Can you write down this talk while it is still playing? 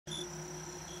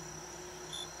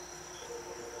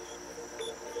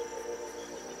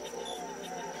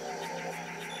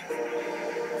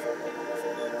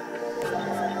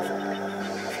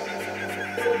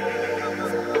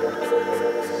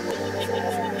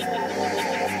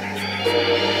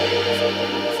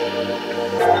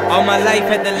All my life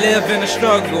had to live in a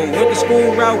struggle. Went the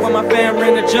school route while my fam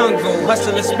ran the jungle.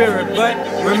 Hustle a spirit, but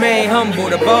remain humble.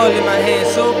 The ball in my hand,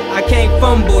 so I can't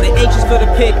fumble. The H's for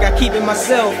the pick, I keep it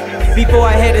myself. Before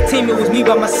I had a team, it was me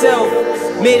by myself.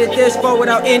 Made it this far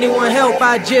without anyone help.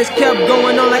 I just kept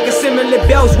going on like a similar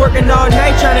bells. Working all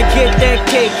night trying to get that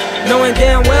cake, knowing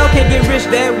damn well can't get rich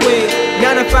that way.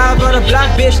 9 to 5 on the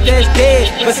block, bitch, that's dead.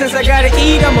 But since I gotta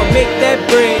eat, I'ma make that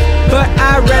bread. But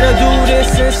I'd rather do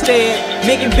this instead.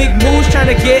 Making big moves, trying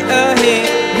to get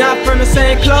ahead. Not from the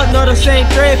same cloth, nor the same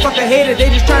thread. Fuck a hater, they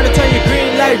just trying to turn your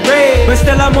green like red. But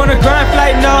still I'm on a grind,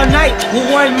 flighting all night with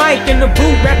one mic in the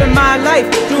booth, rapping my life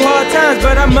through hard times,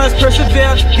 but I must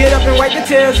persevere. Get up and wipe the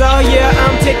tears, oh yeah,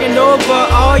 I'm taking over.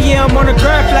 Oh yeah, I'm on a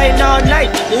grind, flighting all night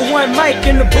with one mic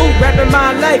in the booth, rapping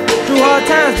my life through hard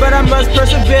times, but I must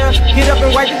persevere. Get up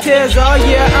and wipe the tears, oh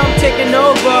yeah, I'm taking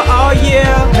over. Oh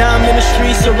yeah, now I'm in the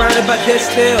streets surrounded by this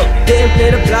still. Didn't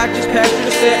play the block, just passed through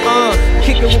the set.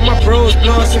 Kick it with my bros,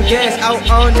 blowing some gas, out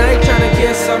all night trying to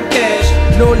get some cash.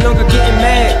 No longer getting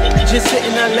mad, just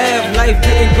sitting and laugh. Life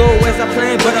didn't go as I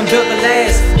planned, but I'm built to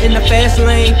last. In the fast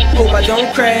lane, hope I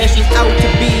don't crash. Was out to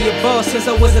be a boss since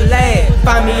I was a lad.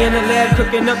 Find me in the lab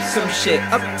cooking up some shit,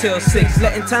 up till 6,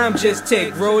 letting time just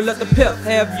tick. Roll up the pip,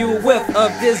 have you a whiff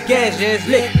of this gas, yeah, it's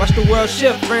lit. Watch the world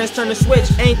shift, friends turn the switch.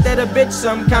 Ain't that a bitch,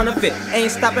 some counterfeit.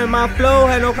 Ain't stopping my flow,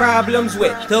 had no problems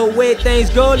with the way things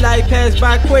go. Life pass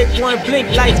by quick, one blink,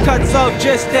 lights cuts off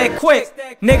just that quick.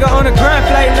 Nigga on the grind,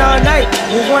 flighting all night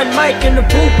with one mic in the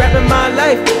booth, rapping my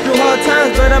life through hard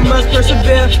times, but I must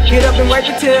persevere. Get up and wipe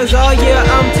the tears, oh yeah,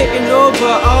 I'm taking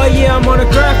over. Oh yeah, I'm on the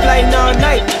grind, flighting all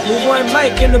night with one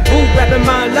mic in the booth, rapping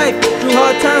my life through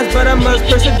hard times, but I must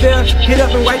persevere. Get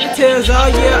up and wipe the tears, oh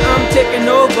yeah, I'm taking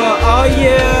over. Oh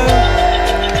yeah,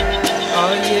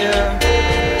 oh yeah,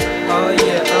 oh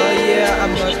yeah, oh yeah, I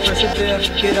must persevere.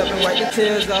 Get up and wipe the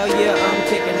tears, oh yeah, I'm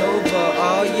taking over.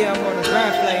 Oh yeah, I'm on the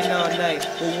grind, flying all night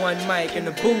with one mic in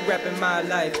the booth, rapping my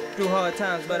life through hard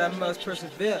times, but I must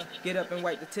persevere. Get up and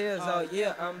wipe the tears, oh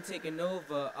yeah, I'm taking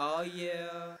over. Oh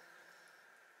yeah.